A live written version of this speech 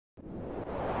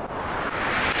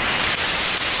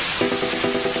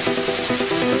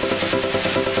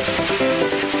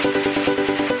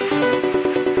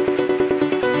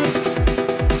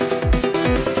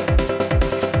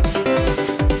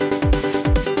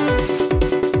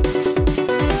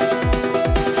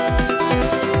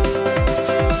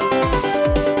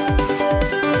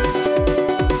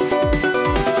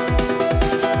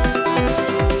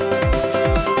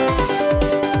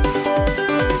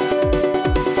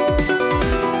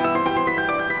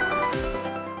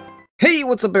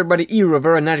What's up everybody,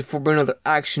 Rivera94 for another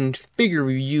action figure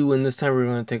review, and this time we're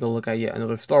going to take a look at yet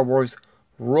another Star Wars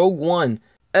Rogue One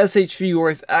SH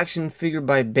Figuarts action figure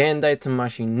by Bandai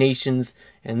Tamashii Nations,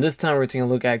 and this time we're taking a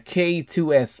look at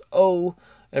K-2SO,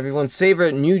 everyone's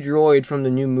favorite new droid from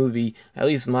the new movie, at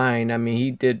least mine. I mean,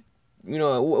 he did, you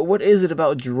know, what is it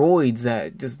about droids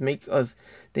that just make us,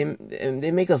 they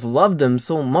make us love them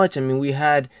so much? I mean, we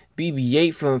had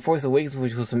BB-8 from Force Awakens,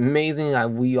 which was amazing.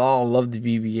 We all loved the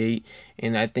BB-8,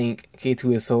 and I think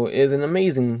K-2SO is an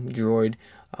amazing droid.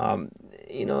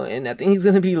 You know, and I think he's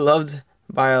going to be loved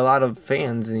by a lot of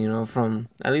fans, you know, from,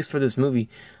 at least for this movie.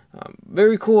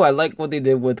 Very cool. I like what they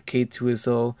did with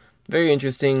K-2SO. Very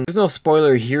interesting. There's no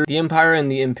spoiler here. The Empire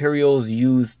and the Imperials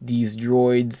use these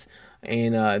droids,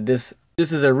 and this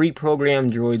is a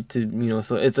reprogrammed droid to, you know,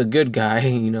 so it's a good guy,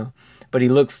 you know, but he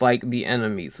looks like the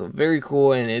enemy. So very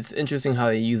cool, and it's interesting how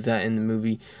they use that in the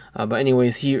movie. But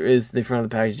anyways, here is the front of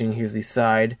the packaging. Here's the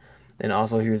side, and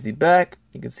also here's the back.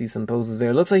 You can see some poses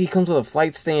there. It looks like he comes with a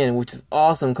flight stand, which is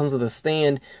awesome. Comes with a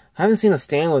stand. I haven't seen a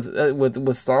stand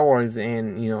with Star Wars,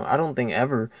 and, you know, I don't think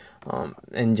ever.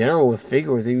 In general with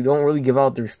figures, they don't really give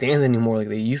out their stands anymore like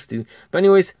they used to. But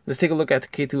anyways, let's take a look at the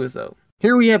K-2SO.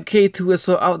 Here we have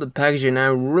K-2SO out of the package, and I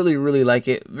really like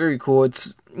it. Very cool.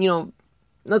 It's, you know,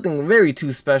 nothing very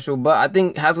too special, but I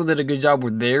think Hasbro did a good job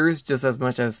with theirs, just as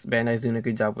much as Bandai's doing a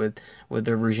good job with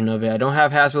their version of it. I don't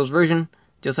have Hasbro's version,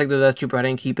 just like the Death Trooper. I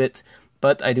didn't keep it,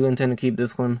 but I do intend to keep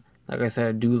this one. Like I said,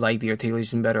 I do like the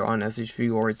articulation better on SH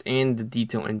Figuarts and the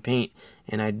detail and paint,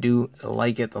 and I do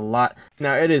like it a lot.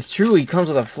 Now, it is true, he comes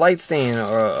with a flight stand,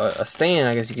 or a stand,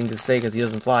 I guess you can just say, because he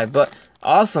doesn't fly, but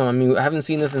awesome. I mean, I haven't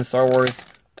seen this in Star Wars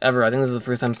ever. I think this is the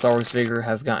first time Star Wars figure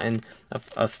has gotten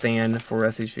a stand for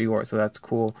SH Figuarts, so that's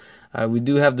cool. We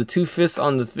do have the two fists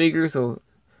on the figure, so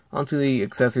onto the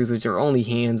accessories, which are only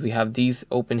hands. We have these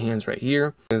open hands right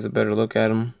here. There's a better look at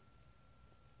them.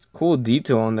 Cool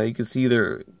detail on that. You can see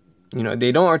they're, you know,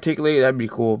 they don't articulate, that'd be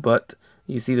cool, but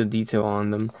you see the detail on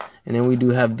them. And then we do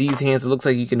have these hands. It looks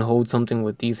like you can hold something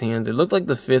with these hands. They look like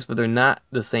the fists, but they're not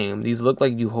the same. These look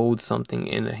like you hold something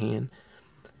in a hand.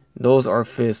 Those are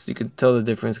fists. You can tell the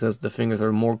difference because the fingers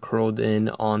are more curled in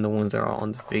on the ones that are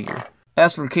on the figure.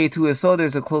 As for K-2SO,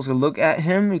 there's a closer look at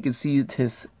him. You can see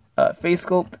his face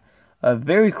sculpt.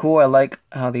 Very cool. I like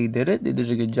how they did it. They did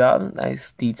a good job.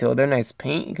 Nice detail there. Nice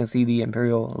paint. You can see the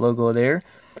Imperial logo there.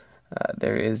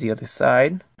 There is the other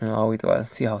side. Oh, we thought,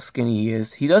 see how skinny he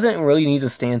is. He doesn't really need to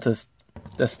stand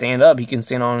to stand up. He can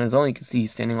stand on his own. You can see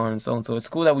he's standing on his own. So it's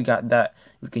cool that we got that.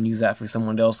 We can use that for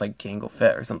someone else like Jango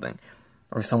Fett or something,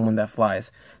 or someone that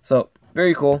flies. So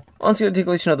very cool. Onto the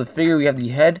articulation of the figure, we have the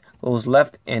head goes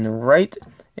left and right.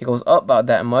 It goes up about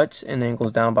that much, and then it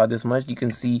goes down about this much. You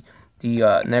can see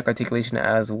the neck articulation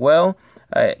as well.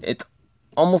 It's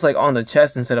almost like on the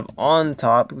chest instead of on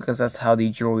top, because that's how the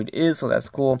droid is, so that's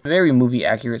cool. Very movie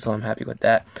accurate, so I'm happy with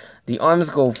that. The arms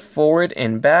go forward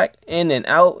and back, in and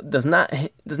out. Does not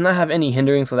have any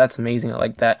hindering, so that's amazing. I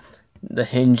like that. The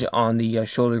hinge on the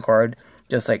shoulder guard,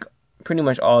 just like pretty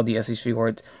much all the SH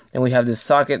Figuarts. And we have this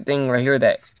socket thing right here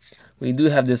that we do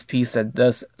have this piece that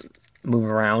does move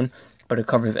around, but it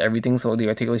covers everything, so the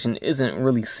articulation isn't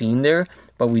really seen there,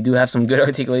 but we do have some good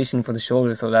articulation for the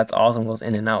shoulder, so that's awesome. Goes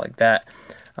in and out like that.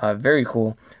 Very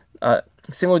cool.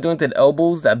 Single jointed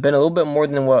elbows that bend a little bit more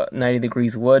than what 90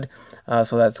 degrees would,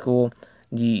 so that's cool.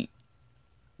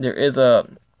 There is a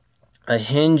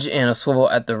hinge and a swivel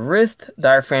at the wrist,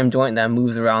 diaphragm joint that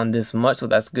moves around this much, so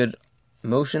that's good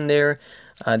motion there.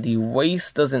 The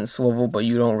waist doesn't swivel, but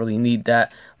you don't really need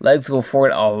that. Legs go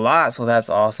forward a lot, so that's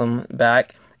awesome.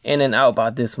 Back in and out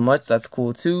about this much, that's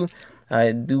cool too.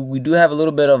 We do have a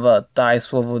little bit of a thigh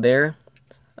swivel there.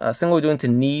 Single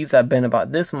jointed knees that bend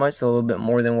about this much, so a little bit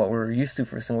more than what we're used to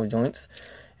for single joints.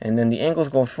 And then the ankles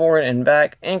go forward and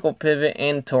back, ankle pivot,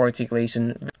 and toe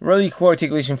articulation. Really cool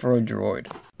articulation for a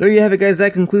droid. There you have it, guys.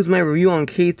 That concludes my review on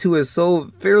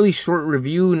K-2SO. Fairly short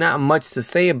review, not much to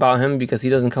say about him because he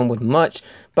doesn't come with much.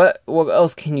 But what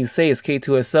else can you say? It's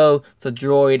K-2SO, it's a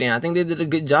droid, and I think they did a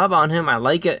good job on him. I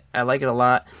like it. I like it a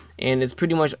lot. And it's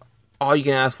pretty much all you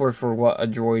can ask for what a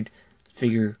droid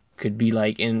figure could be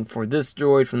like. And for this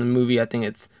droid from the movie, I think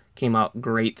it's came out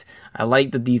great. I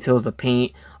like the details, the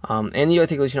paint, and the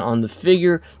articulation on the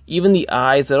figure. Even the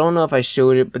eyes, I don't know if I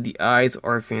showed it, but the eyes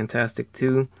are fantastic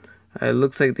too. It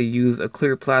looks like they use a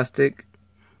clear plastic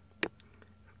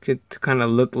to kind of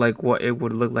look like what it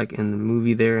would look like in the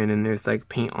movie there, and then there's like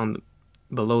paint on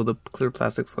below the clear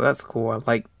plastic, so that's cool. I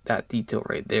like that detail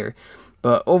right there.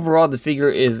 But overall, the figure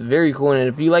is very cool, and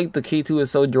if you like the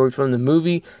K-2SO droid from the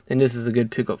movie, then this is a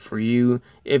good pickup for you.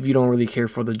 If you don't really care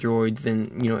for the droids,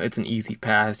 then it's an easy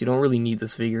pass. You don't really need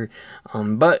this figure.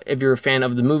 But if you're a fan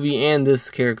of the movie and this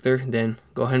character, then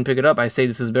go ahead and pick it up. I say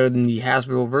this is better than the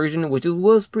Hasbro version, which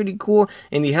was pretty cool.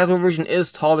 And the Hasbro version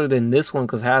is taller than this one,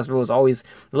 because Hasbro is always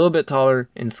a little bit taller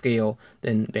in scale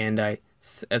than Bandai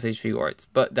SH Figuarts.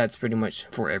 But that's pretty much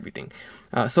for everything.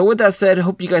 So with that said, I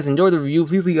hope you guys enjoyed the review.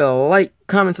 Please leave a like,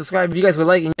 comment, subscribe if you guys would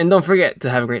like, and don't forget to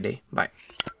have a great day. Bye.